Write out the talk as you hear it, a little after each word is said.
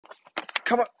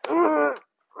Come on.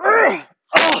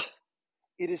 Ugh.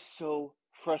 It is so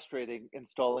frustrating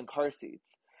installing car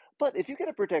seats. But if you get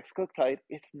a Britax Clicktight,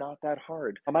 it's not that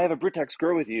hard. I have a Britax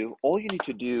Grow with you. All you need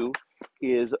to do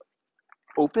is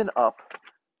open up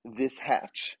this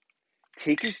hatch,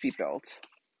 take your seatbelt,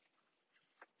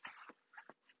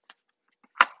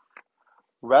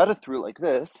 route it through like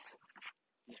this,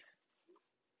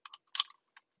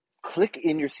 click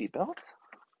in your seatbelt,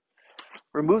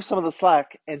 remove some of the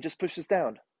slack, and just push this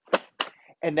down.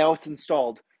 And now it's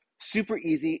installed. Super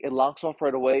easy, it locks off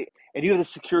right away, and you have the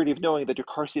security of knowing that your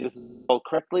car seat is installed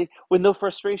correctly with no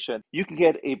frustration. You can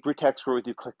get a Britax Grow with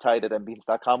you Clicktight at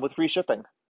mbeans.com with free shipping.